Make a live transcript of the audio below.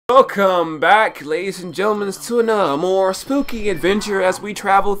Welcome back, ladies and gentlemen, to another more spooky adventure as we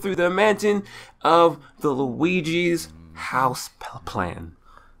travel through the mansion of the Luigi's house plan.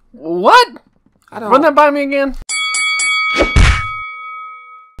 What? Run that by me again.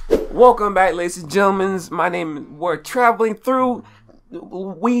 Welcome back, ladies and gentlemen. We're traveling through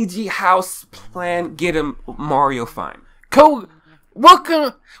Luigi house plan. Get him, Mario fine.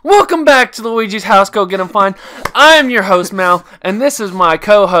 Welcome back to Luigi's house. Go get him fine. I'm your host Mal, and this is my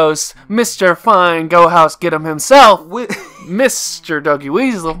co-host, Mr. Fine. Go house get him himself, Mr. Dougie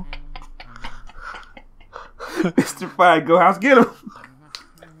Weasel. Mr. Fine, go house get him.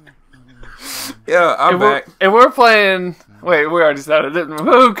 Yeah, I'm back. And we're playing. Wait, we already started.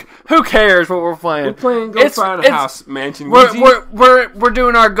 Who cares what we're playing? We're playing Go Find a House Mansion. We're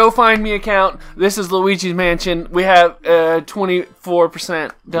doing our Go Find Me account. This is Luigi's Mansion. We have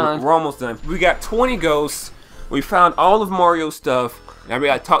 24% done. We're almost done. We got 20 ghosts. We found all of Mario's stuff. Now we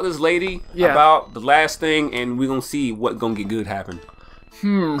gotta talk to this lady about the last thing, and we're gonna see what's gonna get good happen.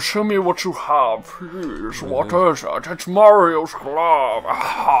 Show me what you have, please. What is it? It's Mario's glove.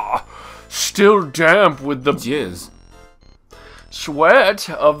 Aha. Still damp with the jizz. Sweat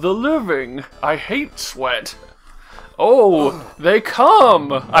of the living. I hate sweat. Oh, they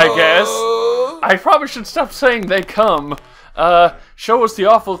come, I guess. I probably should stop saying they come. Show us the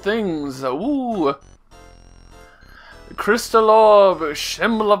awful things. Ooh. Crystal orb,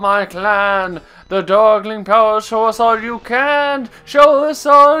 symbol of my clan. The darkling power, show us all you can. Show us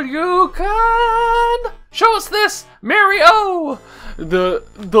all you can. Show us this, Mario. The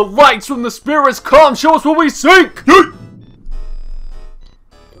lights from the spirits come. Show us what we seek.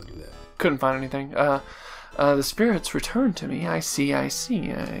 Couldn't find anything. The spirits return to me. I see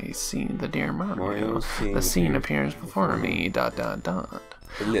the dear Mario. The scene appears before me. ...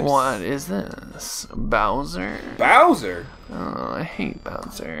 What is this? Bowser? Bowser? Oh, I hate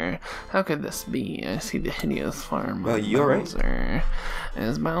Bowser. How could this be? I see the hideous farm. Well, you're Bowser. Right.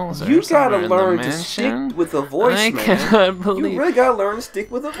 Is Bowser? You gotta learn to stick with a voice, man. Cannot believe. You really gotta learn to stick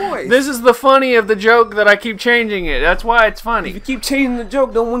with a voice. This is the funny of the joke that I keep changing it. That's why it's funny. If you keep changing the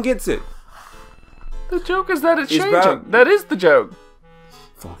joke, no one gets it. The joke is that it's changing. That is the joke.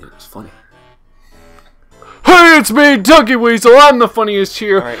 It's funny. Hey, it's me, Dougie Weasel. I'm the funniest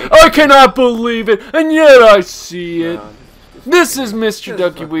here. Right, I cannot believe it, and yet I see it. This is Mr.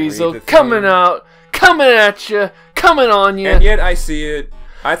 Dougie Weasel coming out, coming at you, coming on you. And yet I see it.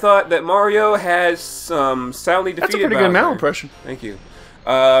 I thought that Mario has soundly defeated Bowser. That's a pretty good Mal impression. Thank you.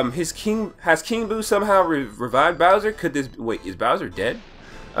 Has King Boo somehow revived Bowser? Wait, is Bowser dead?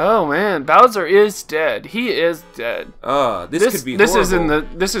 Oh man, Bowser is dead. He is dead. This could be horrible.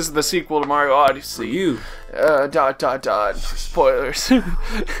 This is the sequel to Mario Odyssey. For you. ... Spoilers.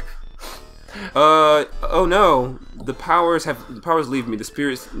 Oh no. The powers leave me. The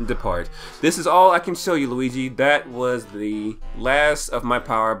spirits depart. This is all I can show you, Luigi. That was the last of my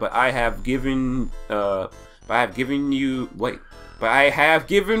power, but I have given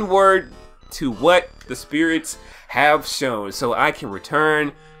word to what the spirits have shown, so I can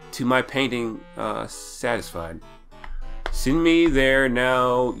return to my painting satisfied. Send me there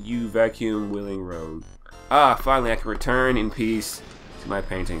now, you vacuum willing road. Finally I can return in peace to my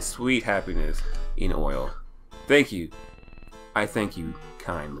painting. Sweet happiness in oil. Thank you. I thank you,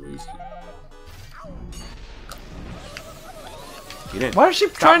 kind Luigi. Get in. Why is she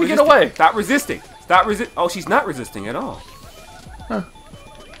trying to get away? Stop resisting. Stop resist. Oh, she's not resisting at all. Huh.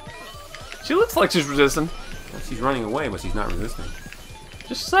 She looks like she's resisting. Well, she's running away, but she's not resisting.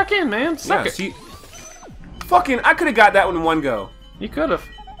 Just suck in, man. Suck it. I could have got that one in one go. You could have.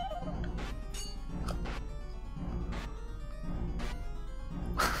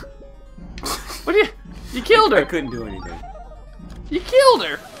 What you killed her. I couldn't do anything. You killed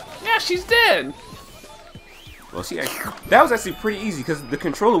her. Yeah, she's dead. Well, that was actually pretty easy because the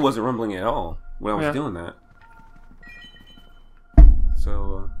controller wasn't rumbling at all when I was doing that.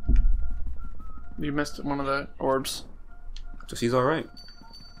 So, you missed one of the orbs. So she's alright.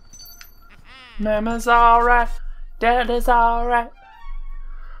 Mama's alright. Daddy's alright.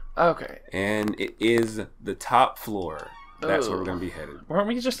 Okay. And it is the top floor. That's where we're going to be headed. Weren't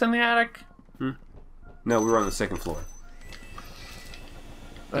we just in the attic? No, we were on the second floor.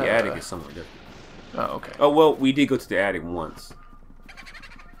 The attic is somewhere different. Oh, okay. Oh, well, we did go to the attic once.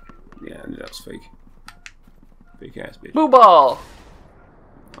 Yeah, that was fake. Fake ass bitch. Boo ball!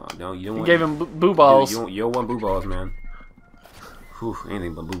 Oh, no, you don't want... You gave him boo balls. You don't want boo balls, man. Whew,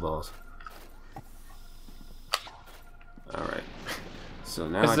 anything but boo balls. Alright. So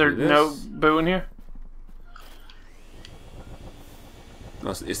now Is there no boo in here?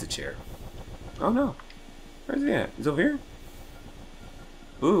 No, it's the chair. Oh no. Where's he at? He's over here?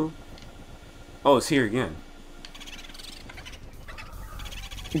 Ooh. Oh, it's here again.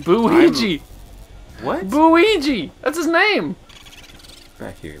 Luigi. What? Luigi. That's his name.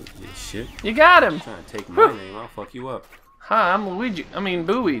 Back here, you shit. You got him. Trying to take my name, I'll fuck you up. Hi, I'm Luigi. I mean,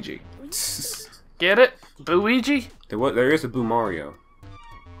 Luigi. Get it? Luigi? There is a Boo Mario.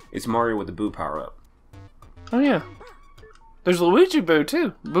 It's Mario with the Boo power up. Oh yeah. There's Luigi Boo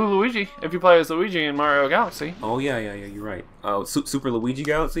too. Boo Luigi. If you play as Luigi in Mario Galaxy. Oh yeah, you're right. Oh, Super Luigi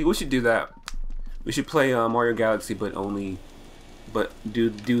Galaxy. We should do that. We should play Mario Galaxy, but do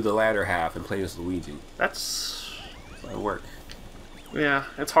the latter half and play as Luigi. That'll work. Yeah,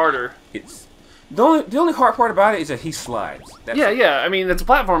 it's harder. It's the only hard part about it is that he slides. Yeah. I mean, it's a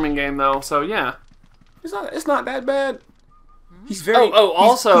platforming game though, so yeah. It's not that bad. He's very.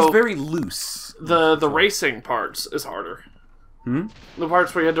 Also he's very loose. The racing parts is harder. Hmm. The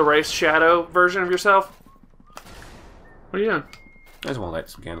parts where you had to race Shadow version of yourself. What are you doing? I just want to light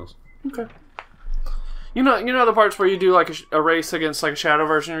some candles. Okay. You know the parts where you do like a race against like a Shadow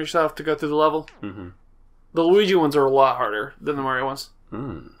version of yourself to go through the level. Mm-hmm. The Luigi ones are a lot harder than the Mario ones.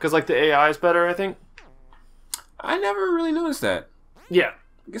 Because like the AI is better, I think. I never really noticed that. Yeah.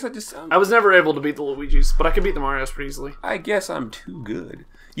 I guess I was never able to beat the Luigis, but I could beat the Marios pretty easily. I guess I'm too good.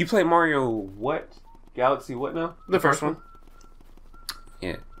 You play Mario what? Galaxy what now? The first one.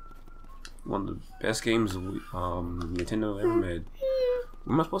 Yeah. One of the best games Nintendo ever made.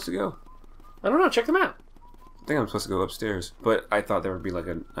 Where am I supposed to go? I don't know. Check them out. I think I'm supposed to go upstairs, but I thought there would be like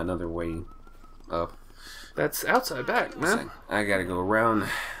another way up. That's outside back, man. I gotta go around.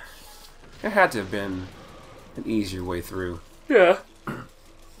 There had to have been an easier way through. Yeah.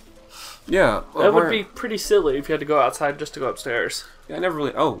 Yeah. That would be pretty silly if you had to go outside just to go upstairs. Yeah, I never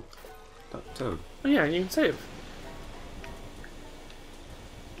really... Oh. Toad. Oh, yeah, you can save.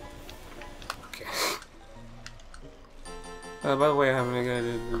 Okay. By the way, I haven't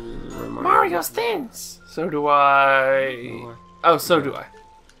got Mario's things! So do I... Oh, so do I.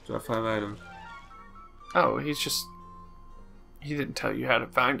 Do I have 5 items? Oh, he didn't tell you how to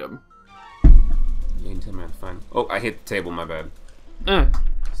find them. You didn't tell me how to find them. Oh, I hit the table, my bad.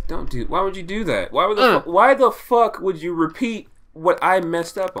 Don't do... Why would you do that? Why the fuck would you repeat what I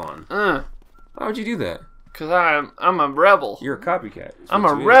messed up on? Why would you do that? Because I'm a rebel. You're a copycat. I'm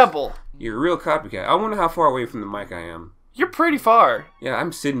a rebel. You're a real copycat. I wonder how far away from the mic I am. You're pretty far. Yeah,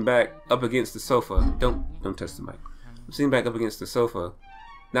 I'm sitting back up against the sofa. Don't touch the mic. I'm sitting back up against the sofa.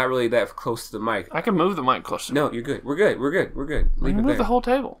 Not really that close to the mic. I can move the mic closer. No, you're good. We're good. We can move the whole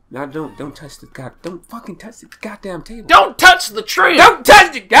table. Now don't touch the don't fucking touch the goddamn table. Don't touch the tree. Don't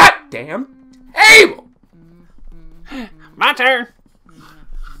touch the goddamn table. My turn.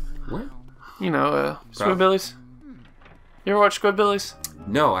 What? You know, Squidbillies. You ever watch Squidbillies?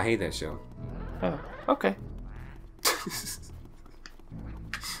 No, I hate that show. Oh, okay.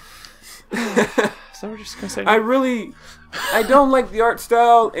 So we're just gonna say. I don't like the art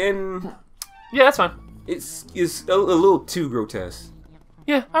style, and yeah, that's fine. It's a little too grotesque.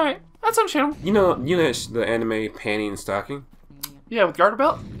 Yeah, all right, that's understandable. You know the anime Panty and Stocking? Yeah, with garter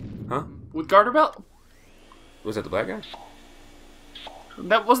belt. Huh? With garter belt. Was that the black guy?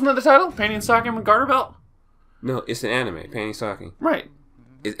 That wasn't that the title? Panty and Stocking with garter belt. No, it's an anime, Panty and Stocking. Right.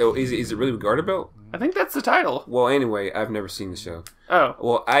 Is it really with garter belt? I think that's the title. Well, anyway, I've never seen the show. Oh.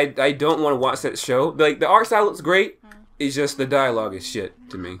 Well, I don't want to watch that show. Like, the art style looks great. It's just the dialogue is shit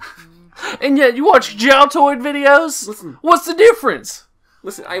to me. And yet you watch Jaltoid videos? Listen. What's the difference?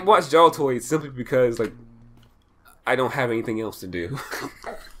 Listen, I watch Jaltoid simply because, like, I don't have anything else to do.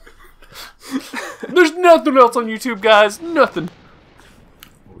 There's nothing else on YouTube, guys. Nothing.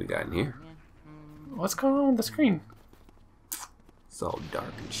 What we got in here? What's going on with the screen? It's all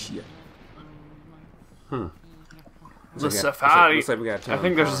dark and shit. The safari. Looks like we got time. I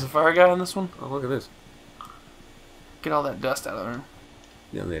think there's a safari guy in this one. Oh, look at this. Get all that dust out of the room.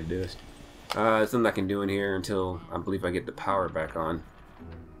 Yeah, that dust. There's something I can do in here until I believe I get the power back on.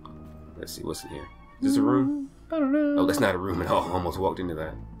 Let's see, what's in here? Is this a room? I don't know. Oh, that's not a room at all. I almost walked into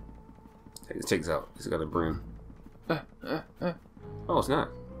that. Check this out. It's got a broom. Oh, it's not.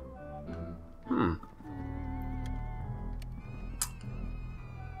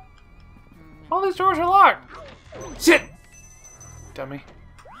 All these doors are locked. Shit! Dummy.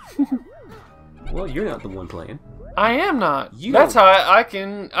 Well, you're not the one playing. I am not. That's how I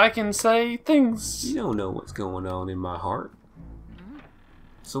can say things. You don't know what's going on in my heart.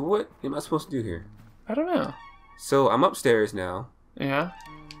 So what am I supposed to do here? I don't know. So I'm upstairs now. Yeah.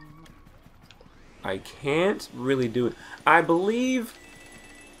 I can't really do it. I believe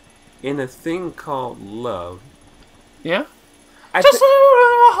in a thing called love. Yeah? I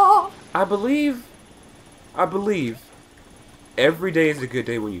believe every day is a good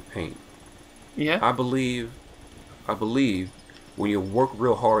day when you paint. Yeah. I believe when you work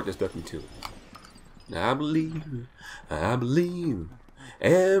real hard, there's nothing to it. I believe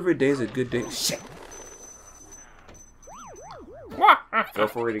every day is a good day. Shit. Go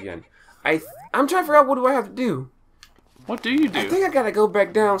for it again. I'm trying to figure out what do I have to do. What do you do? I think I gotta go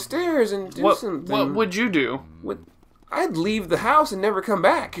back downstairs and do something. What would you do? I'd leave the house and never come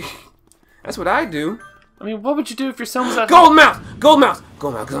back. That's what I do. I mean, what would you do if your son was at Gold mouse! Gold mouse!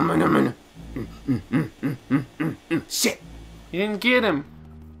 Gold mouse! Gold mouse! Shit! You didn't get him.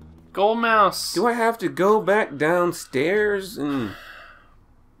 Gold mouse. Do I have to go back downstairs and...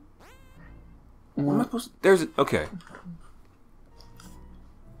 What am I supposed to... There's... Okay.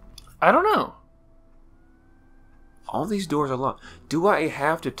 I don't know. All these doors are locked. Do I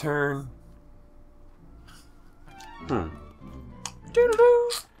have to turn... I'm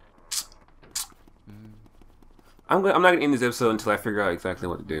not gonna end this episode until I figure out exactly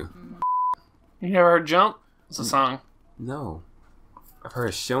what to do. You never heard Jump? It's a song. No. I've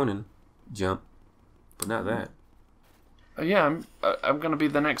heard Shonen Jump, but not that. Yeah, I'm gonna be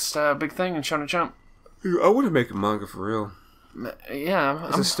the next big thing in Shonen Jump. I want to make a manga for real. Yeah,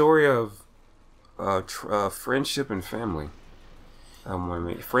 It's a story of friendship and family. I want to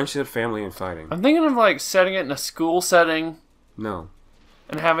make friendship, family, and fighting. I'm thinking of like setting it in a school setting. No.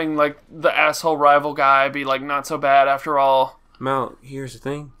 And having like the asshole rival guy be like not so bad after all. Mal, here's the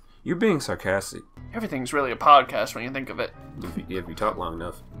thing. You're being sarcastic. Everything's really a podcast when you think of it. If you talk long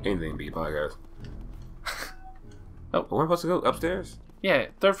enough, anything can be a podcast. Oh, we're supposed to go upstairs? Yeah,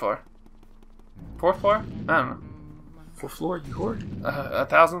 3rd floor. 4th floor? I don't know. 4th floor, you whore?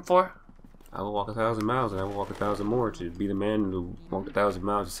 1,000th floor? I will walk 1,000 miles, and I will walk 1,000 more to be the man who walked 1,000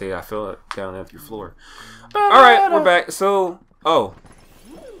 miles to say I fell down at your floor. All right, we're back. So, oh,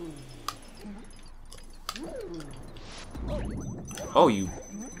 you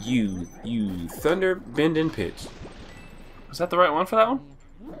thunder bend and pitch. Was that the right one for that one?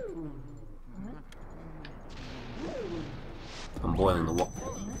 I'm boiling the water.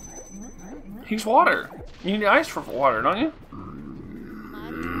 He's water. You need ice for water, don't you?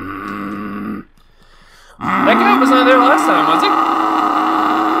 That guy was not there last time, was he?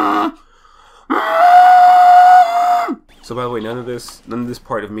 So by the way, none of this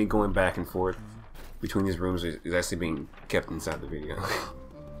part of me going back and forth between these rooms is actually being kept inside the video.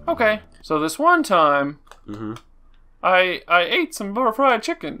 Okay, so this one time, I ate some fried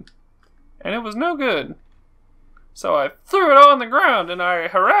chicken, and it was no good. So I threw it on the ground and I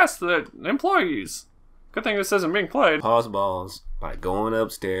harassed the employees. Good thing this isn't being played. Pause balls by going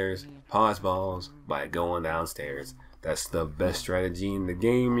upstairs. Pause balls by going downstairs. That's the best strategy in the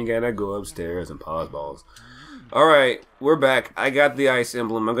game. You gotta go upstairs and pause balls. Alright, we're back. I got the ice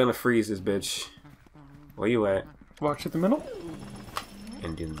emblem. I'm gonna freeze this bitch. Where you at? Watch at the middle.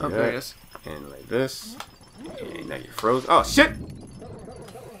 And then Oh, there it is. And like this. And now you're frozen. Oh, shit!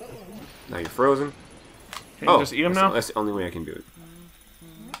 Now you're frozen. Can you just eat them now? That's the only way I can do it.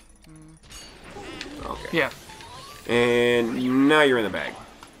 Okay. Yeah. And now you're in the bag.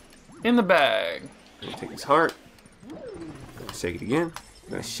 In the bag. I'm gonna take this heart. Gonna shake it again.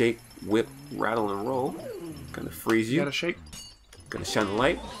 Gonna shake, whip, rattle, and roll. Gonna freeze you. Gotta shake. Gonna shine the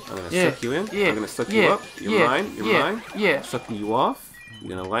light. I'm gonna suck you in. Yeah. I'm gonna suck you up. You're mine. You're mine. Yeah. Sucking you off. You're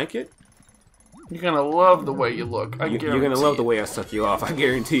gonna like it. You're gonna love the way you look. I guarantee. You're gonna love the way I suck you off. I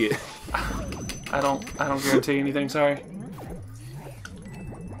guarantee it. I don't guarantee anything. Sorry.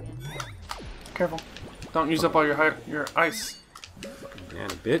 Careful. Don't use up all your ice.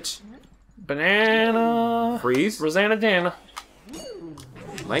 Banana, bitch. Banana. Freeze. Rosanna Dana.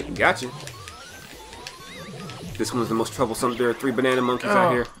 Light, gotcha. This one's the most troublesome. There are 3 banana monkeys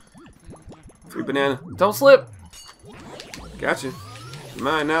out here. 3 banana. Don't slip. Gotcha. You're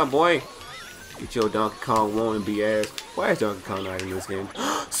mine now, boy. Get your Donkey Kong wannabe ass. Why is Donkey Kong not in this game?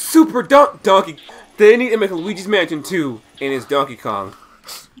 Super Donkey. They need to make a Luigi's Mansion 2, and it's Donkey Kong.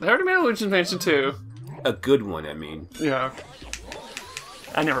 They already made a Luigi's Mansion 2. A good one, I mean. Yeah.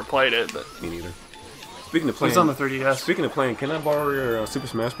 I never played it, but Me neither. Speaking of playing, it's on the 3DS. Speaking of playing, can I borrow your Super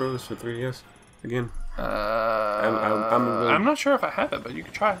Smash Bros. For 3DS again? I'm not sure if I have it, but you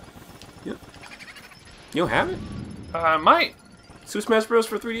can try it. Yeah. You don't have it? I might. Super Smash Bros.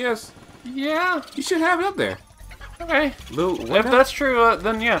 For 3DS? Yeah. You should have it up there. Okay. If that's true,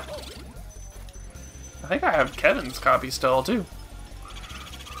 then yeah. I think I have Kevin's copy still, too.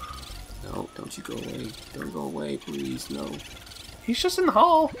 No, don't you go away. Don't go away, please. No. He's just in the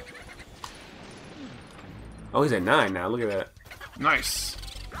hall. Oh, he's at 9 now. Look at that. Nice.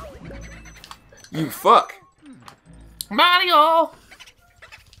 You fuck. Mario!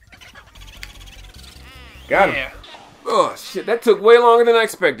 Got him. Yeah. Oh shit, that took way longer than I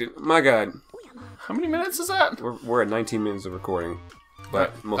expected. My God. How many minutes is that? We're at 19 minutes of recording,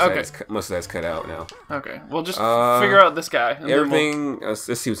 but most of that's cut out now. Okay, we'll just figure out this guy. And everything.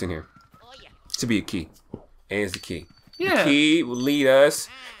 Let's see what's in here. To be a key. A is the key. Yeah. The key will lead us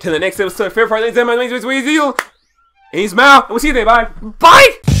to the next episode of Fair Part. And he's Mal. We'll see you there. Bye.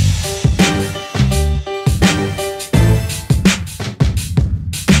 Bye.